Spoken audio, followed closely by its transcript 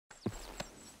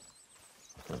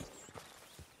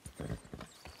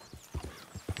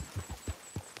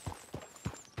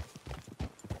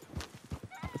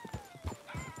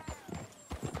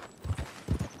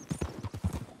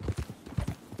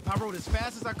rode as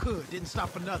fast as I could, didn't stop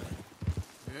for nothing.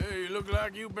 Yeah, you look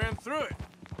like you've been through it.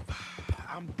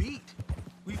 I'm beat.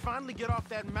 We finally get off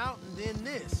that mountain, then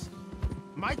this.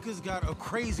 Micah's got a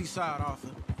crazy side, Arthur.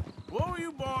 What were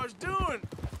you boys doing?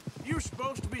 You were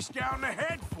supposed to be scouting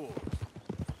ahead for us.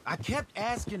 I kept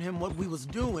asking him what we was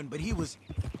doing, but he was,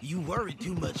 "You worry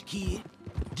too much, kid.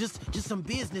 Just some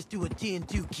business to attend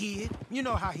to, kid. You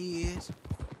know how he is."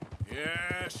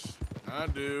 Yes, I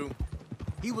do.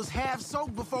 He was half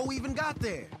soaked before we even got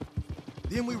there.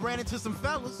 Then we ran into some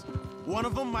fellas. One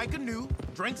of them Micah knew,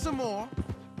 drank some more.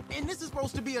 And this is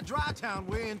supposed to be a dry town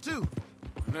we're in, too.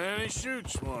 And then he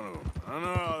shoots one of them. I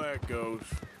know how that goes.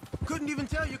 Couldn't even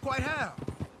tell you quite how.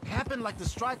 Happened like the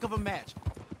strike of a match.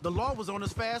 The law was on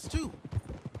us fast, too.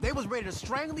 They was ready to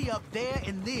strangle me up there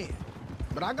and then.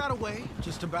 But I got away,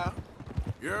 just about.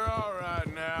 You're all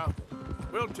right now.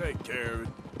 We'll take care of it.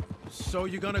 So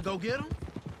you're gonna go get him?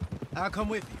 I'll come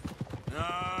with you.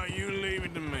 No, you leave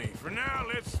it to me. For now,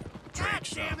 let's drink God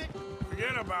damn some. it!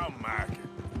 Forget about Micah.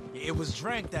 It was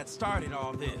drink that started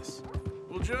all this.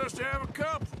 We'll just have a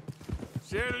couple.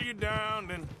 Settle you down,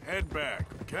 then head back,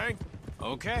 okay?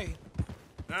 Okay.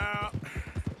 Now,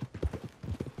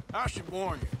 I should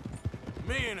warn you.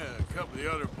 Me and a couple of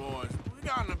the other boys, we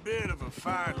got in a bit of a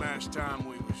fight last time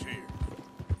we was here.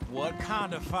 What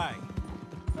kind of fight?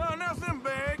 No, nothing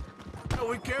big. No,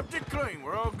 we kept it clean.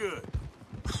 We're all good.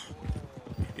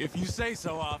 If you say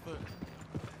so, Arthur.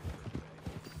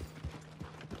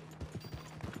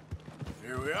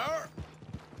 Here we are.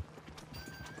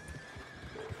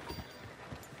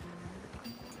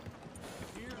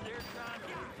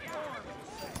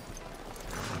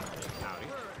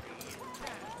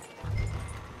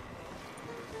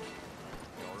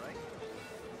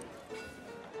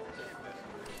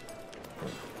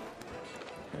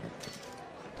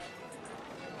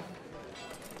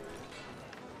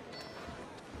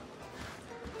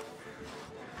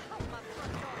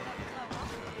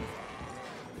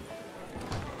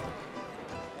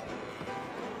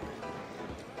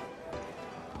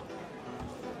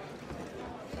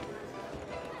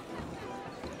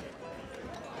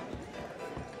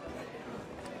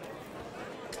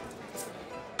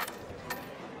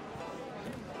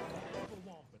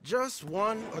 Just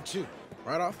one or two,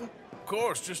 right, Arthur? Of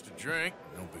course, just a drink.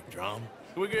 No big drama.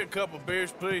 Can we get a couple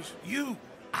beers, please?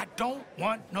 I don't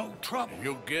want no trouble.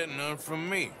 You'll get none from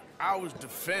me. I was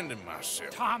defending myself.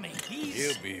 Tommy,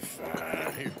 he's... He'll be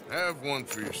fine. Here, have one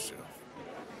for yourself.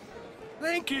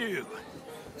 Thank you.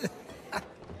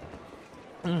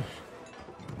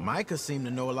 Micah seemed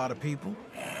to know a lot of people.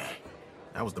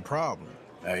 That was the problem.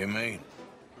 How you mean?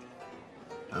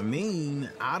 I mean,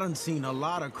 I done seen a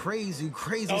lot of crazy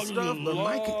stuff, but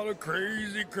Micah... A lot of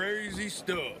crazy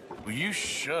stuff. Will you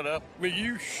shut up? Will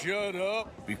you shut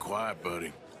up? Be quiet,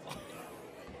 buddy.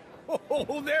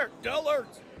 Oh, they're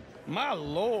dullards. My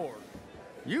lord,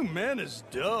 you men is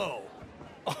dull.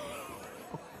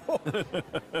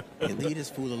 Hey, leave this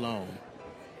fool alone.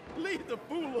 Leave the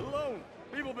fool alone.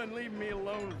 People been leaving me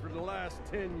alone for the last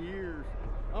 10 years.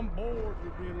 I'm bored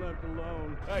with being left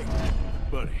alone. Hey,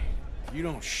 buddy, if you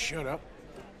don't shut up,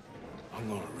 I'm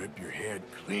gonna rip your head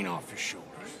clean off your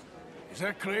shoulders. Is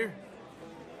that clear?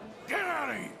 Get out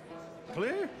of here!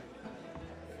 Clear?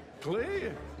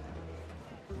 Clear?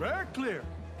 Very clear.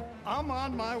 I'm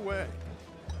on my way.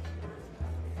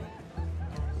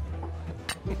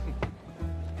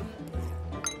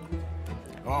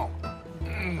 Oh.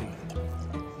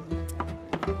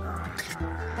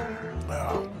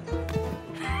 Oh.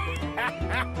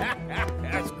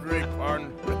 That's great, partner.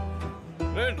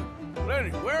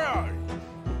 Lenny, where are you?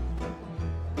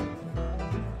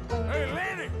 Hey,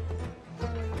 Lenny!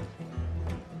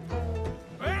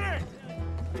 Lenny!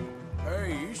 Hey,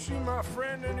 you see my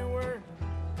friend anywhere?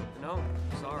 No,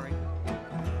 sorry.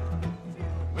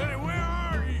 Lenny, where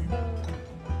are you?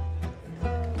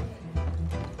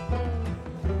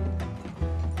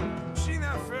 See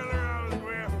that fella I was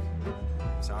with?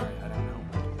 Sorry, I don't know.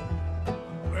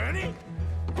 Lenny?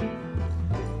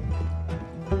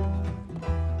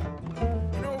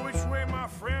 You know which way my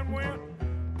friend went?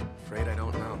 Afraid I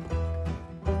don't know.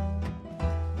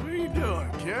 What are you doing,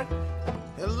 kid?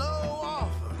 Hello,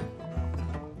 Arthur.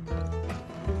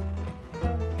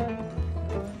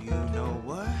 You know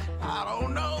what? I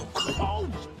don't know.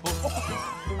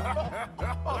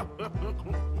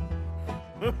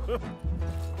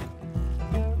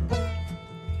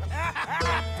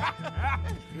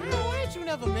 Why ain't you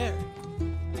never married?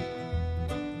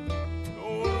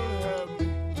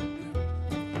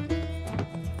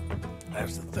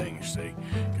 That's the thing, you see,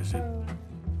 because it...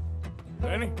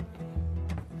 Lenny?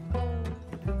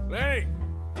 Lenny!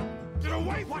 Get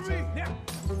away from me! Now,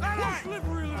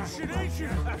 Slippery little shit, ain't you?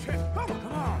 Come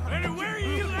on. Lenny, where are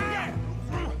you at?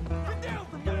 Get down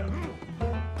from there.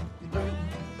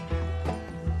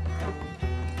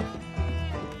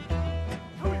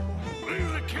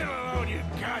 Leave the kid alone, you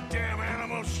goddamn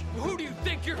animals. Who do you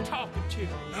think you're talking to?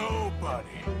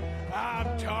 Nobody.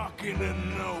 I'm talking to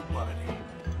nobody.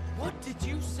 What did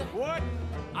you say? What?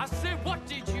 I said, what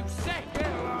did you say?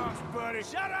 Get lost, buddy.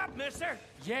 Shut up, mister.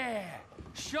 Yeah,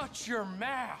 shut your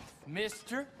mouth,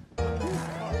 mister.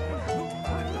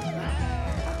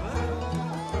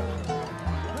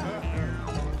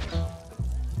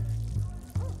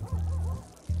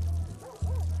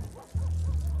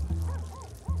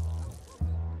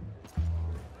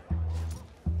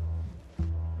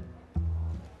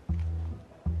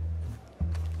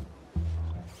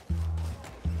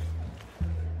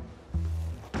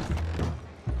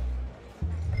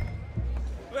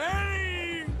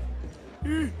 Lenny!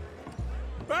 You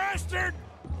bastard!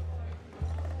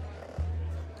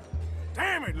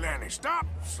 Damn it, Lenny, stop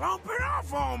slumping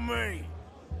off on me!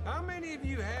 How many of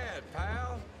you had,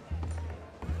 pal?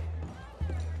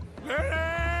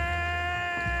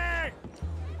 Lenny!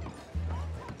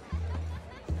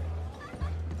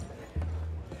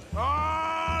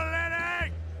 Oh,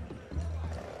 Lenny!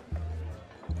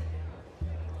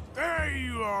 There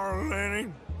you are,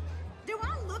 Lenny. Do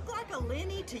I look like a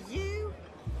Lenny to you?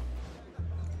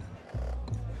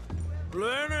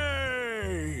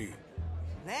 Lenny!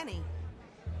 Lenny?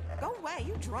 Go away,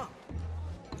 you drunk.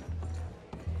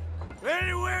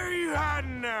 Lenny, where are you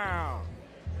hiding now?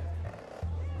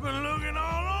 Been looking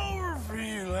all over for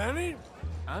you, Lenny.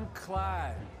 I'm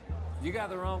Clyde. You got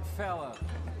the wrong fella.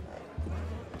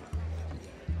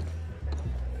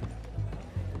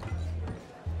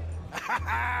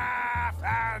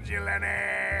 Found you,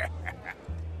 Lenny.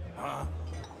 Huh?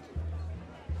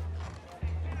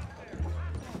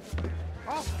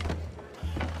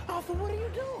 Arthur, what are you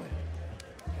doing?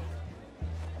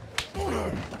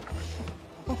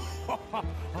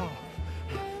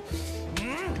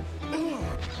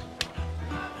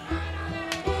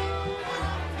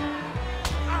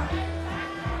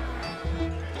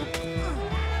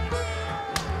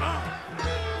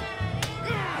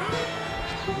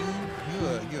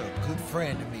 You're a good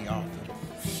friend to me, Arthur.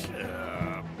 Shut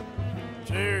up.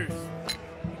 Cheers.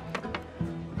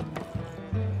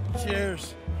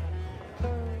 Cheers.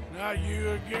 Not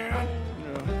you again?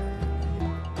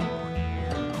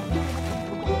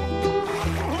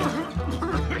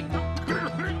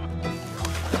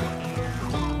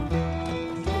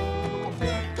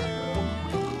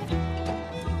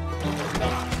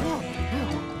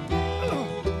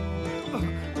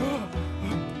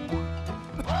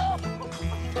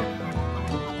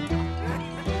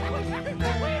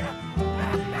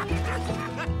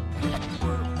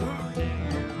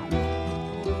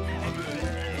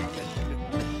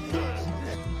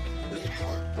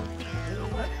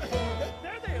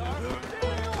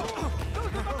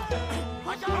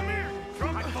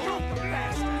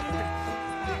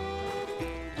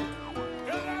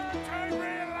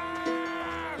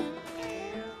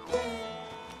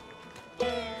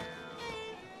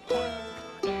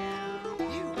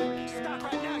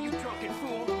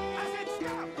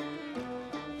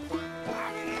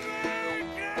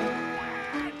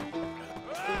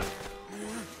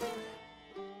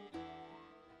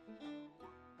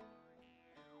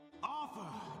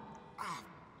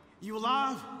 You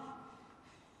alive?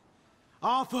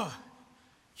 Arthur!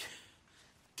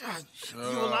 God,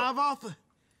 you alive, Arthur?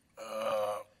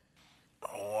 I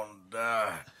want to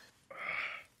die.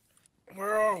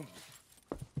 Well,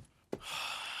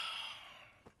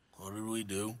 what did we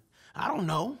do? I don't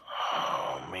know.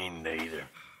 Oh, me neither.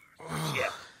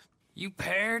 Yeah. You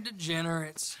pair of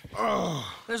degenerates.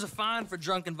 There's a fine for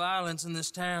drunken violence in this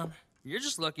town. You're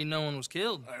just lucky no one was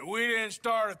killed. Hey, we didn't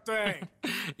start a thing.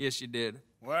 Yes, you did.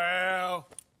 Well,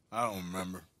 I don't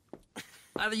remember.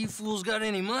 Either you fools got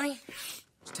any money,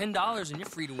 it's $10 and you're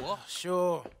free to walk.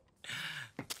 Sure.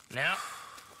 Now,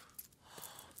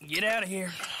 get out of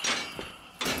here.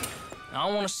 I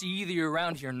don't want to see either of you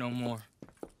around here no more.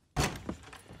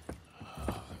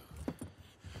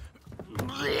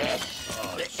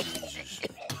 Oh, Jesus.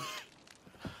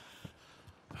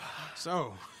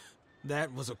 So,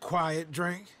 that was a quiet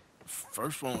drink?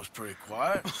 First one was pretty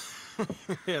quiet.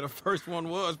 Yeah, the first one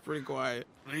was pretty quiet.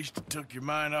 At least it took your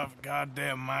mind off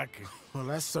goddamn Mikey. Well,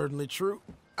 that's certainly true.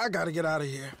 I gotta get out of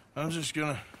here. I'm just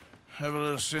gonna have a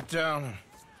little sit down and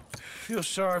feel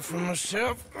sorry for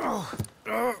myself.